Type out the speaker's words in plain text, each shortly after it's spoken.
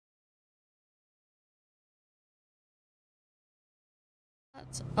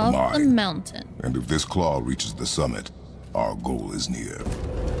Of the mountain. And if this claw reaches the summit, our goal is near.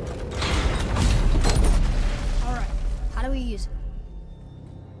 Alright, how do we use it?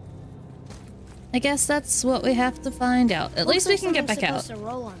 I guess that's what we have to find out. At least we can get back out. To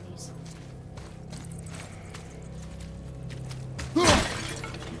roll on these.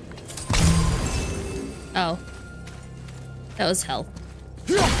 Oh. That was health.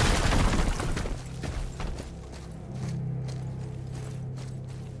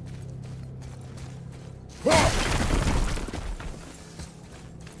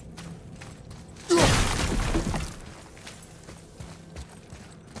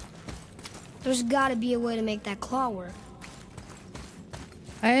 There's gotta be a way to make that claw work.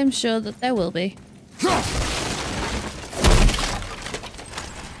 I am sure that there will be.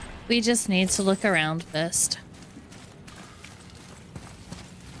 We just need to look around first.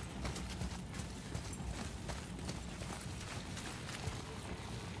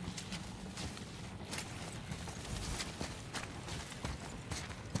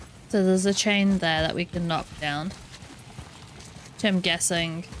 So there's a chain there that we can knock down. Which I'm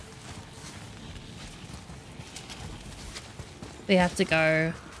guessing we have to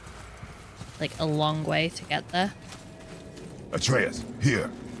go like a long way to get there. Atreus, here.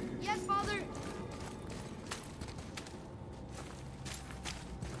 Yes, Father.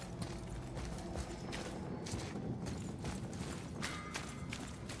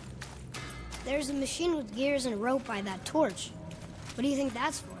 There's a machine with gears and rope by that torch. What do you think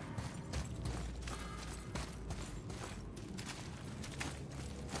that's for?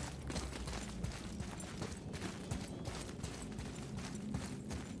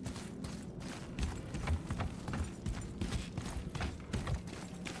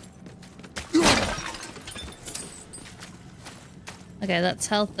 Okay, that's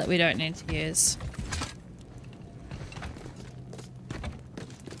health that we don't need to use.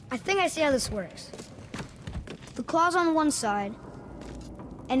 I think I see how this works. The claw's on one side,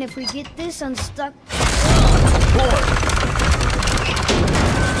 and if we get this unstuck...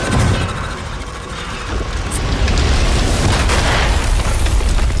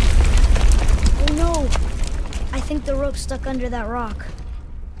 Oh no! I think the rope's stuck under that rock.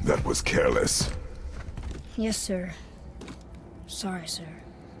 That was careless. Yes, sir. Sorry, sir.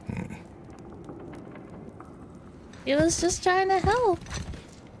 He was just trying to help.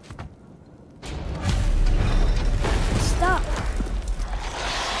 Stop.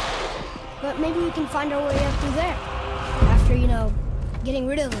 But maybe we can find our way up through there. After, you know, getting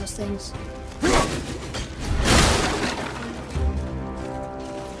rid of those things.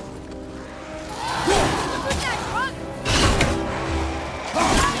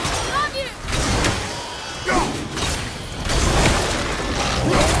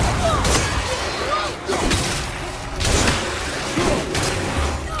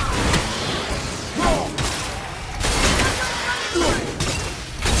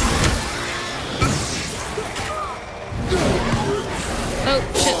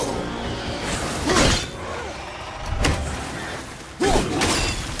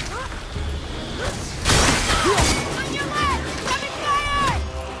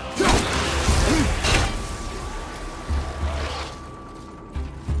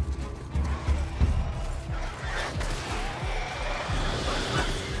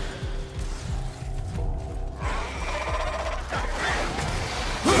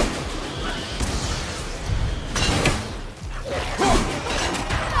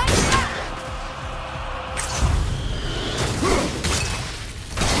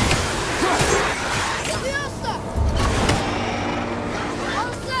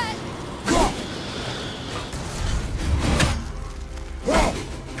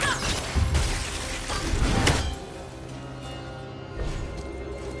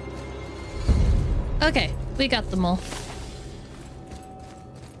 Okay, we got them all.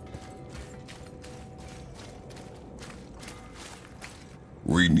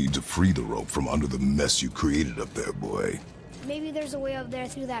 We need to free the rope from under the mess you created up there, boy. Maybe there's a way up there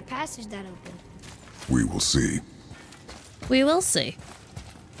through that passage that opened. We will see. We will see.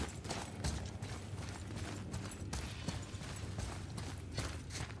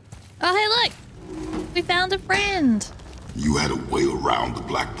 Oh, hey, look! We found a friend! You had a way around the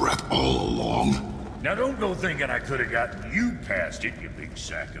Black Breath all along? Now don't go thinking I could have gotten you past it, you big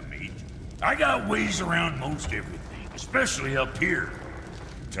sack of meat. I got ways around most everything, especially up here.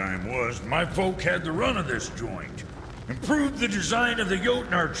 Time was, my folk had the run of this joint. Improved the design of the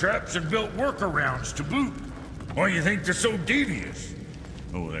Jotnar traps and built workarounds to boot. Why you think they're so devious?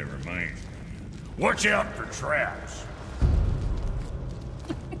 Oh, that reminds me. Watch out for traps.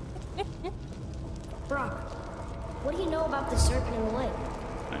 Brock, What do you know about the serpent in the lake?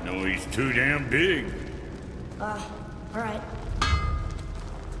 I know he's too damn big. Alright.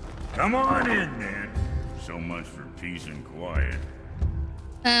 Come on in, then. So much for peace and quiet.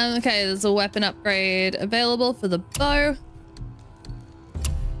 Okay, there's a weapon upgrade available for the bow.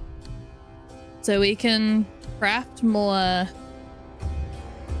 So we can craft more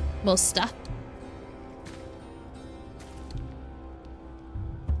stuff.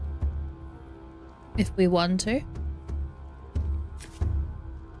 If we want to.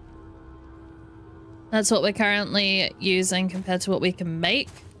 That's what we're currently using compared to what we can make.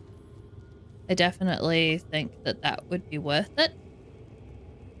 I definitely think that that would be worth it.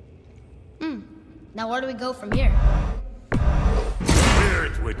 Now where do we go from here? Clear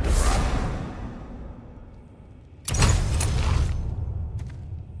it with the rock.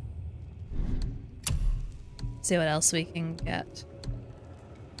 See what else we can get.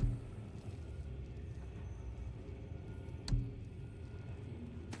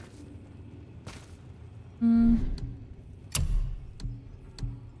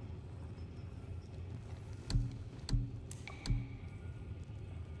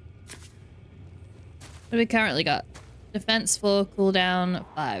 What do we currently got? Defense 4, cooldown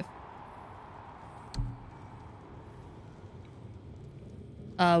 5.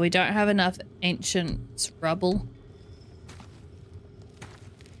 We don't have enough ancient rubble.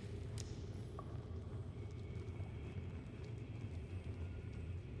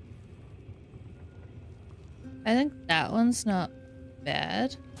 I think that one's not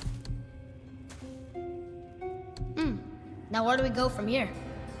bad. Now where do we go from here?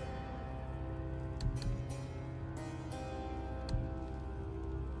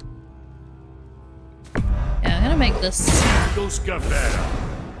 Yeah, I'm gonna make this. Go scuff that up.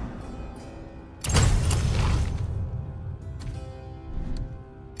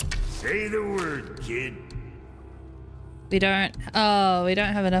 Say the word, kid. We don't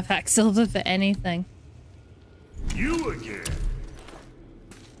have enough hack silver for anything. You again.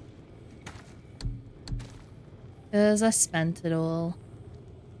 Because I spent it all.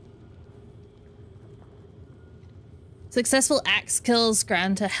 Successful axe kills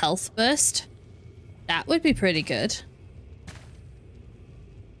grant a health burst. That would be pretty good.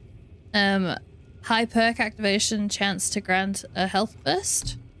 High perk activation chance to grant a health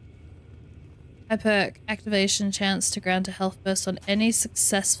burst. High perk activation chance to grant a health burst on any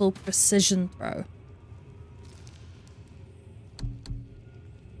successful precision throw.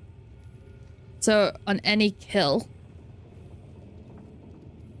 So on any kill.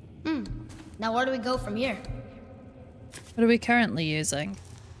 Now where do we go from here? What are we currently using?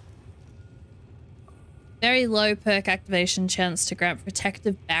 Very low perk activation chance to grant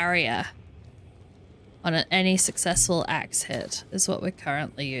protective barrier on any successful axe hit is what we're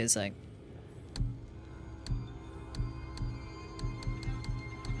currently using.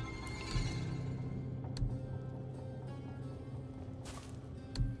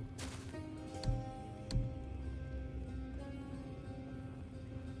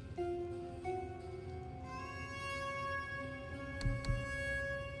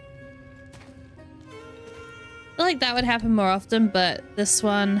 I feel like that would happen more often, but this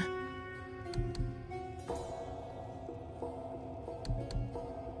one...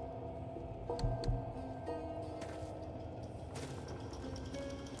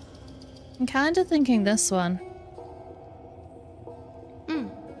 I'm kind of thinking this one.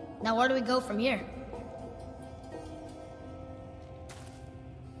 Now where do we go from here?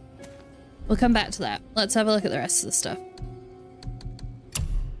 We'll come back to that. Let's have a look at the rest of the stuff.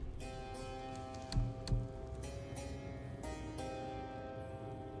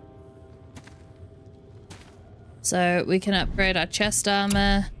 So we can upgrade our chest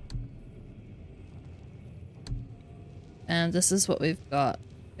armor. And this is what we've got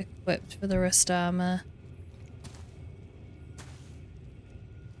equipped for the wrist armor.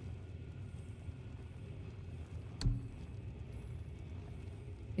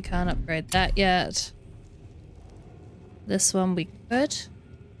 We can't upgrade that yet. This one we could.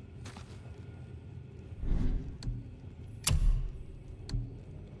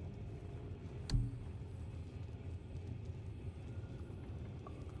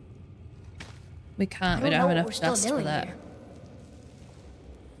 We can't, we don't have enough dust for that. Here.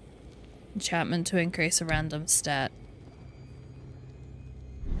 Enchantment to increase a random stat.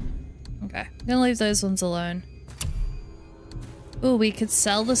 Okay, I'm gonna leave those ones alone. Oh, we could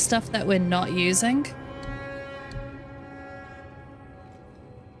sell the stuff that we're not using.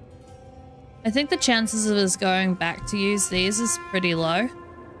 I think the chances of us going back to use these is pretty low.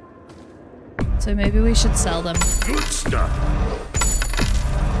 So maybe we should sell them. Good stuff.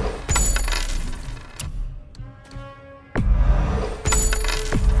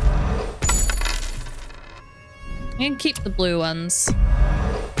 You can keep the blue ones.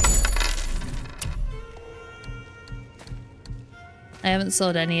 I haven't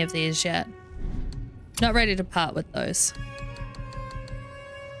sold any of these yet. Not ready to part with those.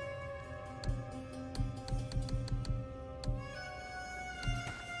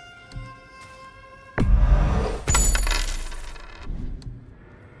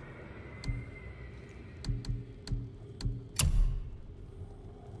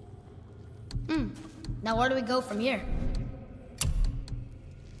 Now where do we go from here?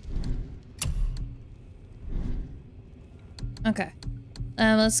 Okay.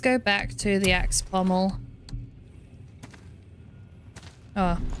 Let's go back to the axe pommel.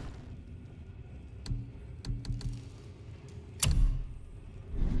 Oh.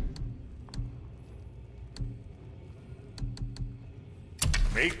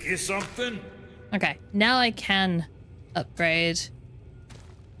 Make you something? Okay, now I can upgrade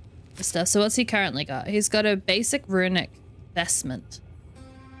the stuff. So what's he currently got? He's got a basic runic vestment.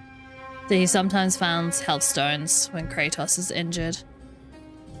 So he sometimes finds health stones when Kratos is injured.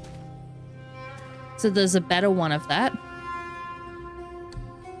 So there's a better one of that.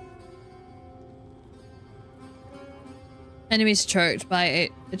 Enemies choked by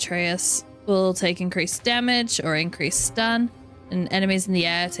Atreus will take increased damage or increased stun. And enemies in the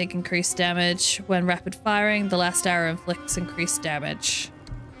air take increased damage. When rapid firing, the last arrow inflicts increased damage.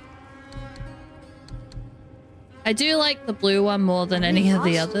 I do like the blue one more than any of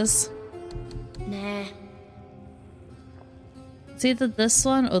the others. Nah. It's either this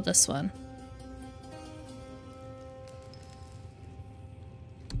one or this one.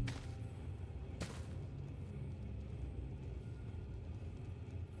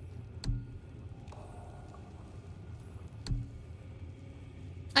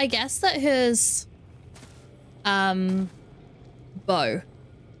 I guess that his bow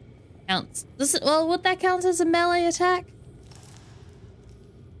counts. Well, would that count as a melee attack?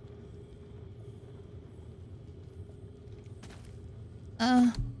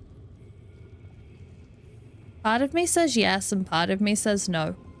 Part of me says yes and part of me says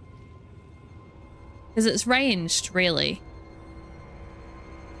no. Because it's ranged, really.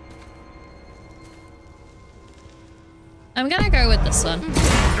 I'm gonna go with this one.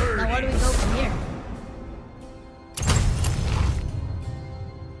 Now where do we go from here?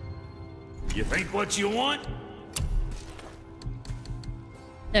 You think what you want?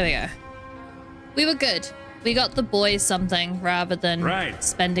 There we go. We were good. We got the boys something rather than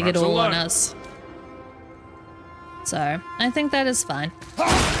spending it all on us. So, I think that is fine.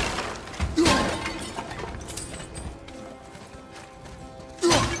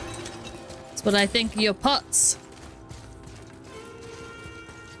 That's what I think of your pots.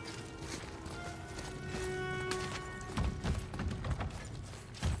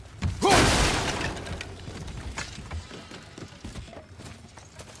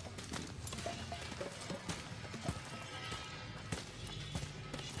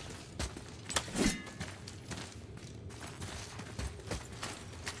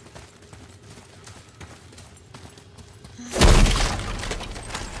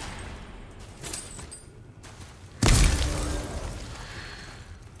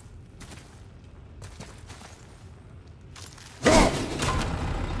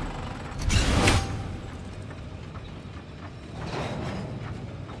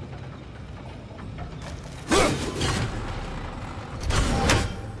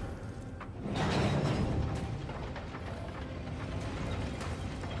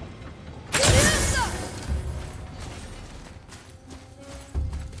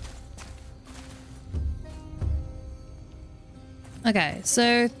 Okay,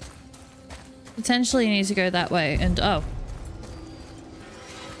 so potentially you need to go that way and oh.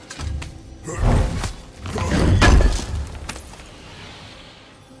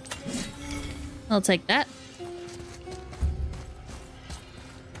 I'll take that.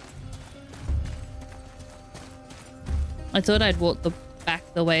 I thought I'd walk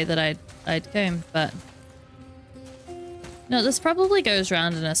back the way that I'd came, but no, this probably goes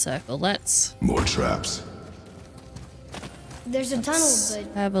round in a circle. Let's More traps. There's a tunnel,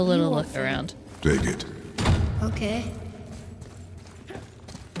 but have a little you look won't fit. around. Take it. Okay.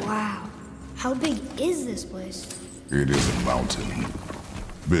 Wow. How big is this place? It is a mountain.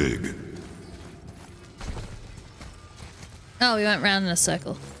 Big. Oh, we went round in a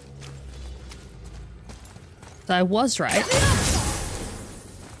circle. So I was right.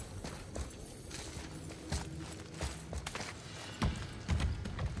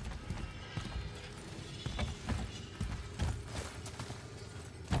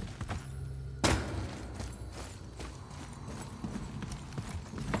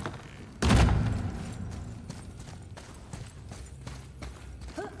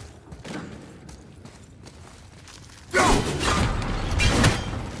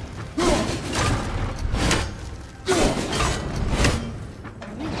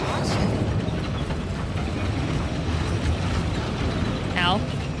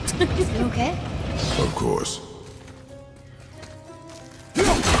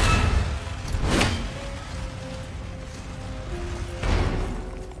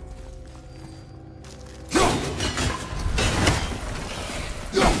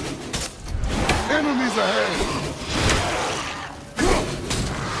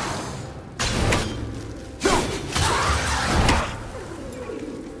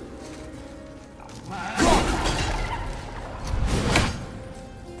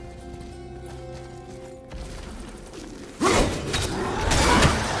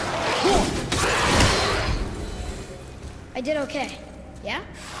 I did okay. Yeah?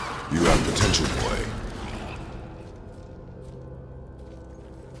 You have potential, boy.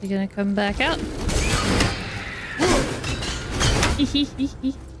 You gonna come back out?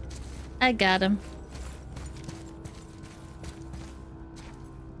 I got him.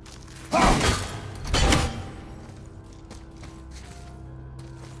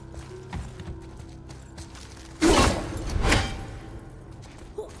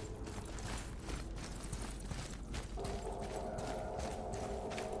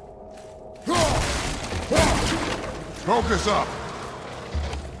 Focus up!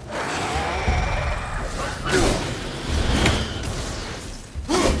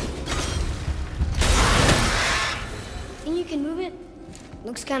 Think you can move it?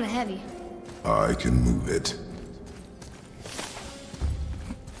 Looks kind of heavy. I can move it.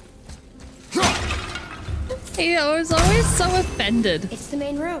 He was always so offended. It's the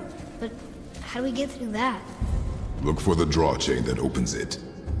main room, but how do we get through that? Look for the draw chain that opens it.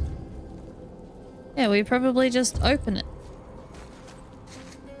 Yeah, we probably just open it.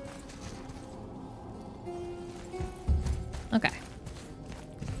 Okay.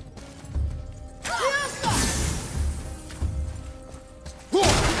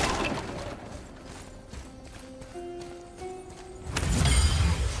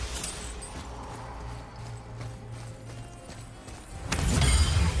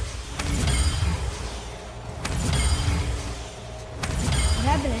 What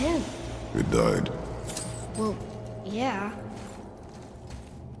happened to him? It died. Well, yeah.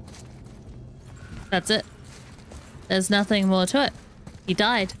 That's it. There's nothing more to it. He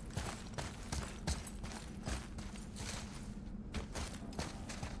died.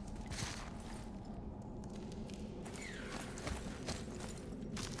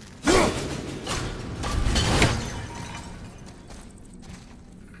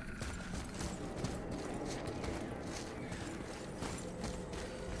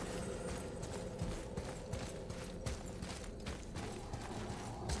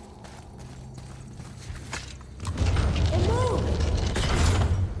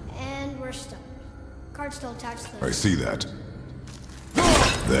 Still attached to I see that.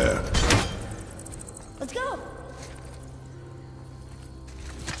 There. Let's go.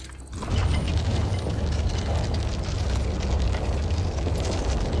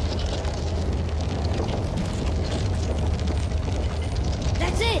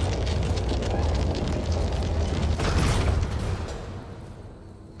 That's it.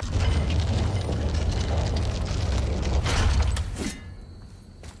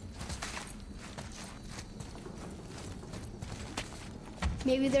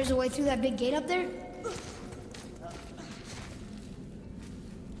 Maybe there's a way through that big gate up there?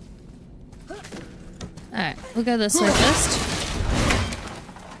 Alright, we'll go this way first.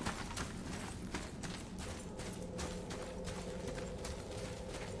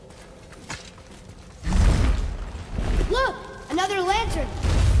 Look! Another lantern!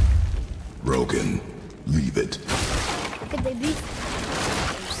 Broken. Leave it. What could they be?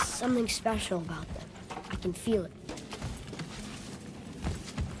 There's something special about them. I can feel it.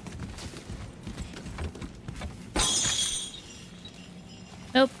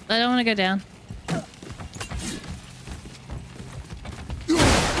 Nope, I don't want to go down.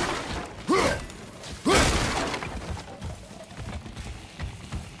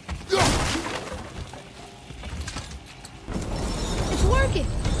 It's working!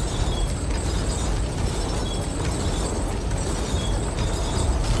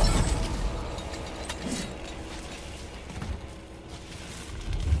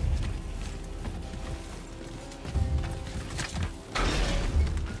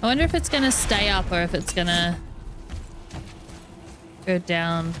 I wonder if it's gonna stay up or if it's gonna go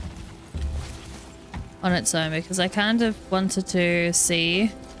down on its own, because I kind of wanted to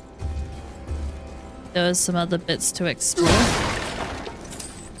see there was some other bits to explore.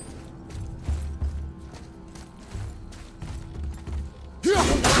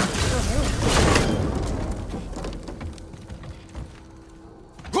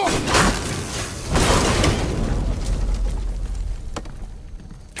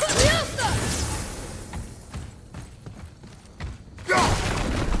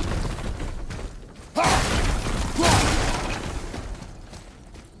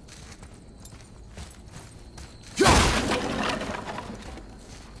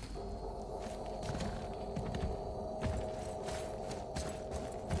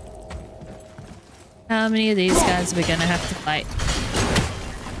 How many of these guys are we gonna have to fight?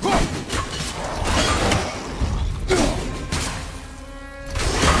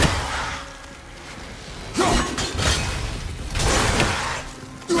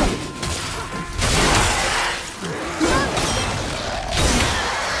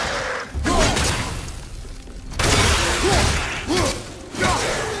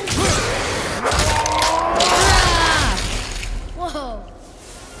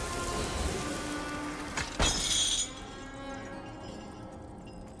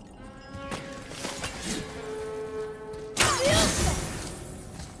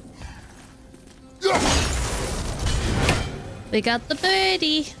 We got the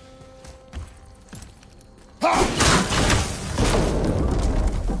birdie.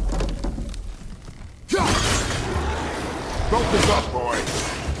 Focus up, boy.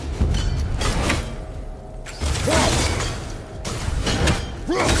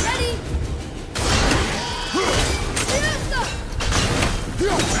 Ready?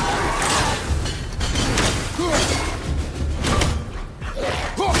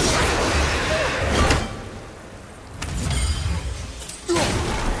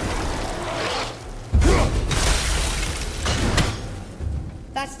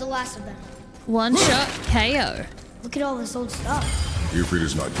 That's the last of them. One shot KO. Look at all this old stuff. If it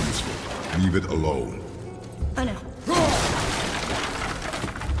is not useful, leave it alone. I know.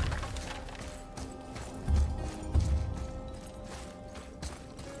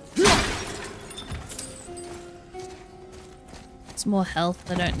 It's more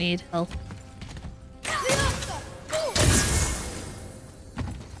health. I don't need health.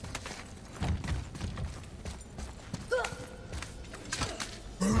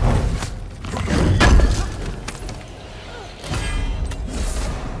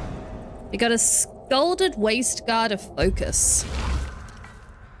 We got a scalded waist guard of focus.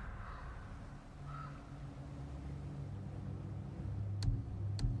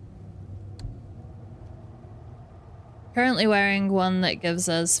 Currently wearing one that gives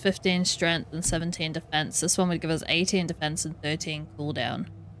us 15 strength and 17 defense. This one would give us 18 defense and 13 cooldown.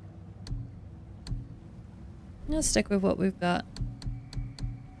 Let's stick with what we've got.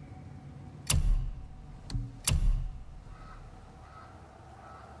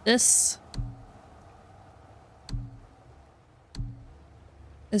 This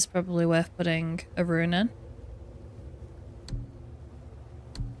is probably worth putting a rune in.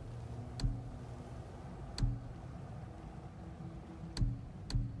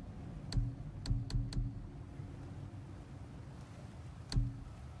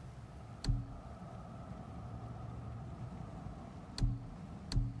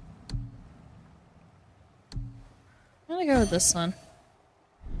 I'm gonna go with this one.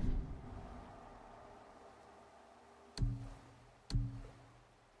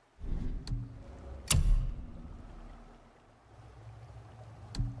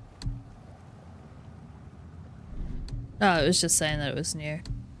 Oh, it was just saying that it was new.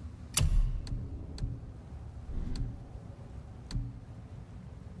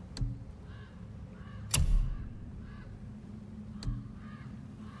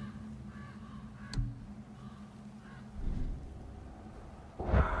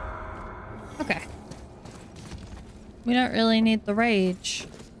 Okay. We don't really need the rage.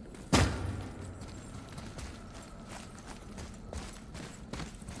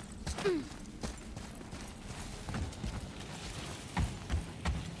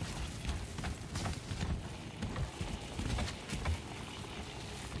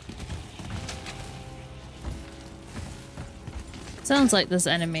 Sounds like there's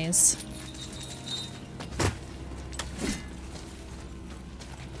enemies.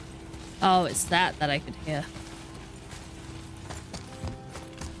 Oh, it's that I could hear.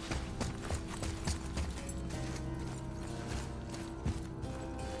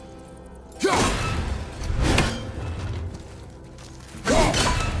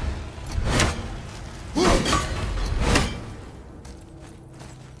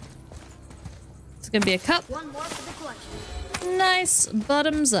 It's gonna be a cup. One more for the collection. Nice,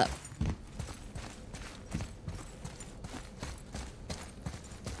 bottoms up.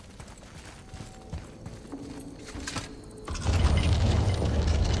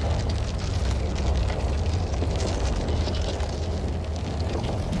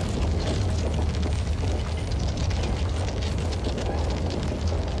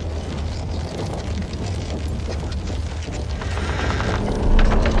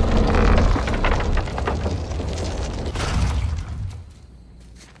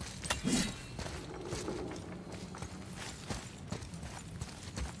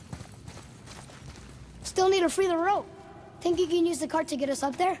 Still need to free the rope. Think you can use the cart to get us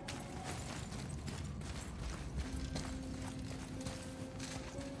up there?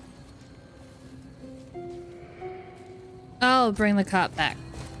 Oh, bring the cart back.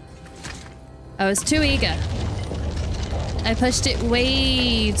 I was too eager. I pushed it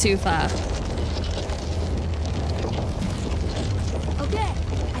way too far. Okay,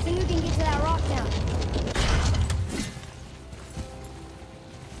 I think we can get to that rock now.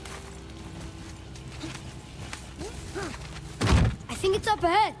 I think it's up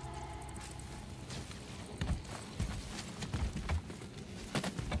ahead.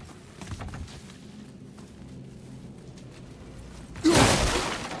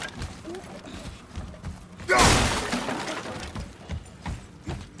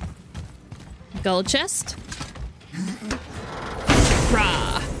 Gold chest.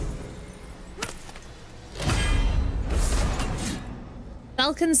 Rah.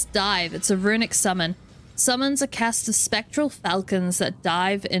 Falcon's Dive. It's a runic summon. Summons a cast of spectral falcons that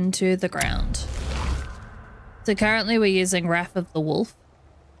dive into the ground. So currently we're using Wrath of the Wolf.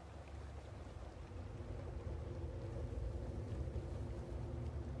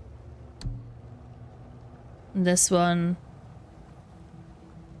 And this one.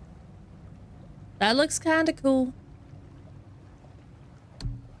 That looks kind of cool.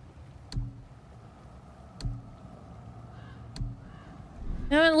 I'm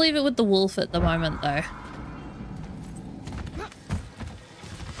gonna leave it with the wolf at the moment, though.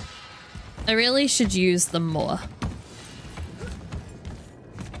 I really should use them more.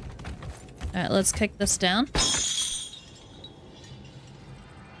 Alright, let's kick this down.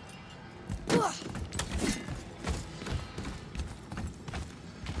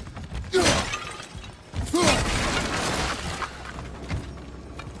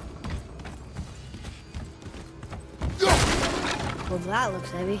 Well, that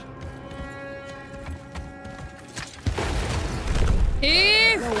looks heavy.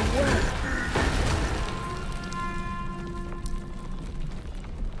 Here! No way.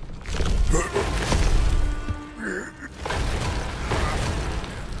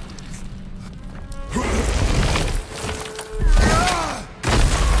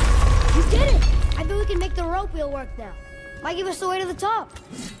 You did it! I bet we can make the rope wheel work now. Might give us the way to the top.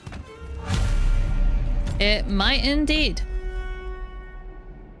 It might indeed.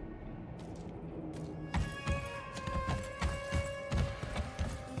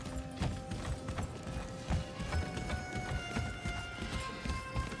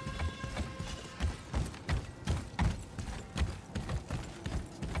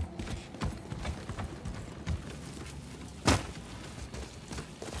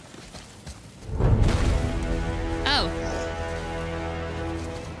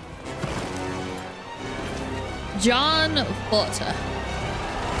 Járn Fótr.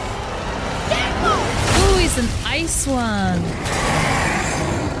 Ooh, he's an ice one.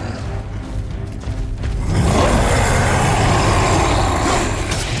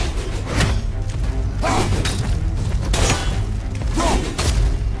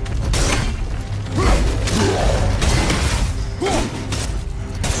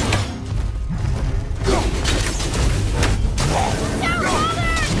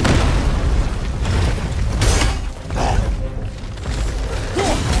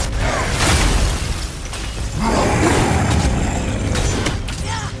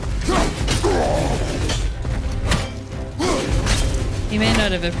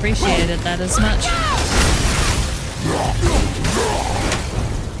 Have appreciated that as much.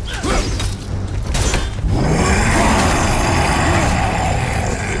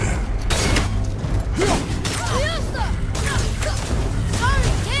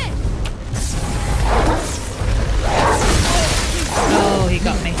 Oh, he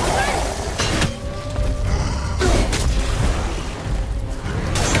got me.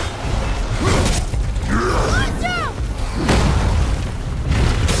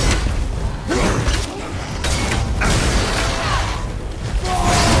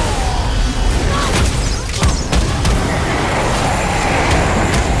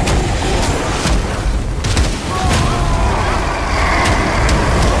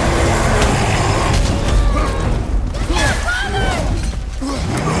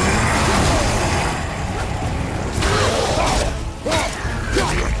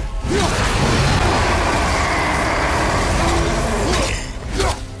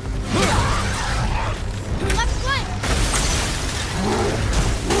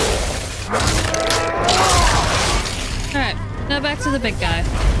 To the big guy.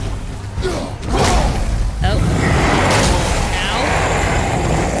 Oh. Ow.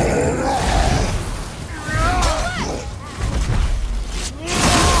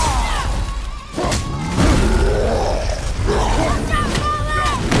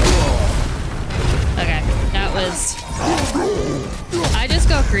 Okay, that was... I just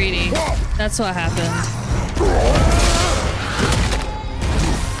got greedy. That's what happened.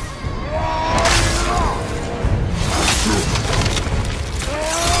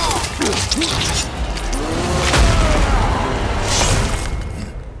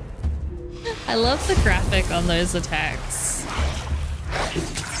 I love the graphic on those attacks.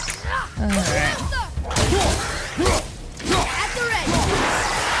 Alright.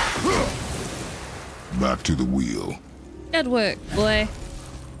 Back to the wheel. Good work, boy.